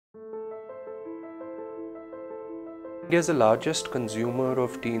India is the largest consumer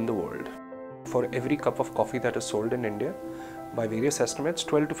of tea in the world. For every cup of coffee that is sold in India, by various estimates,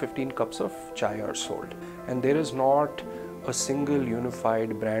 12 to 15 cups of chai are sold. And there is not a single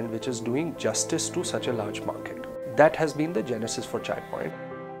unified brand which is doing justice to such a large market. That has been the genesis for Chai Point.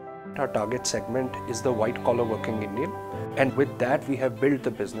 Our target segment is the white collar working Indian, and with that we have built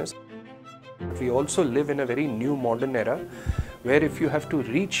the business. We also live in a very new modern era where if you have to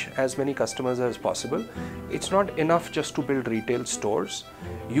reach as many customers as possible, it's not enough just to build retail stores.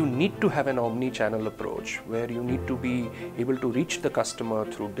 You need to have an omni-channel approach where you need to be able to reach the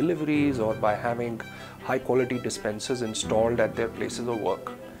customer through deliveries or by having high quality dispensers installed at their places of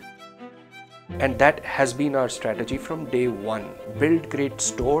work. And that has been our strategy from day one. Build great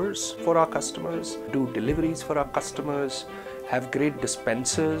stores for our customers, do deliveries for our customers, have great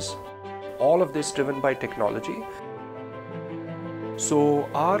dispensers, all of this driven by technology. So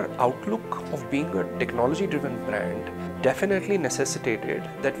our outlook of being a technology-driven brand definitely necessitated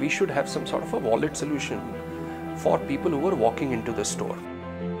that we should have some sort of a wallet solution for people who were walking into the store.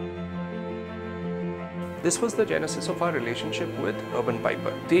 This was the genesis of our relationship with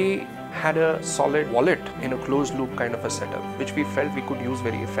UrbanPiper. They had a solid wallet in a closed loop kind of a setup, which we felt we could use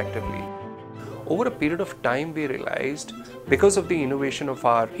very effectively. Over a period of time, we realized, because of the innovation of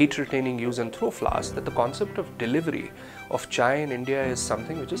our heat retaining use and throw flask, that the concept of delivery of chai in India is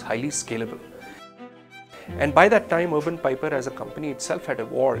something which is highly scalable. And by that time, UrbanPiper as a company itself had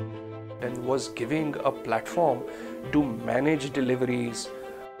evolved and was giving a platform to manage deliveries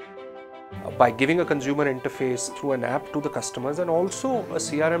by giving a consumer interface through an app to the customers, and also a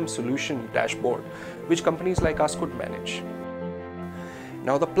CRM solution dashboard which companies like us could manage.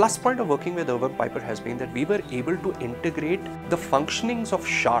 Now, the plus point of working with UrbanPiper has been that we were able to integrate the functionings of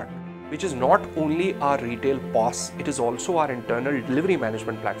Shark, which is not only our retail POS, it is also our internal delivery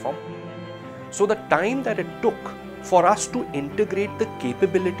management platform. So the time that it took for us to integrate the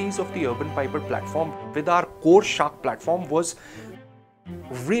capabilities of the UrbanPiper platform with our core Shark platform was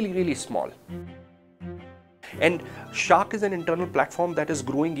really small. And Shark is an internal platform that is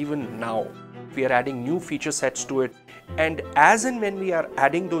growing even now. We are adding new feature sets to it. And as and when we are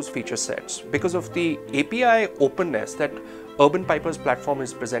adding those feature sets, because of the API openness that UrbanPiper's platform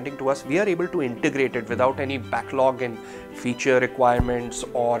is presenting to us, we are able to integrate it without any backlog in feature requirements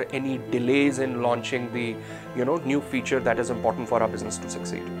or any delays in launching the new feature that is important for our business to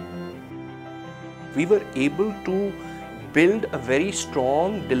succeed. We were able to build a very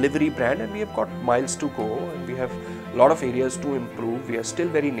strong delivery brand, and we have got miles to go and we have a lot of areas to improve. We are still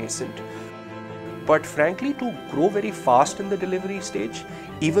very nascent. But frankly, to grow very fast in the delivery stage,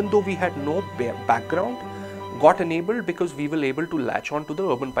 even though we had no background, got enabled because we were able to latch on to the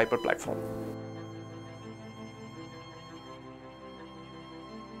UrbanPiper platform.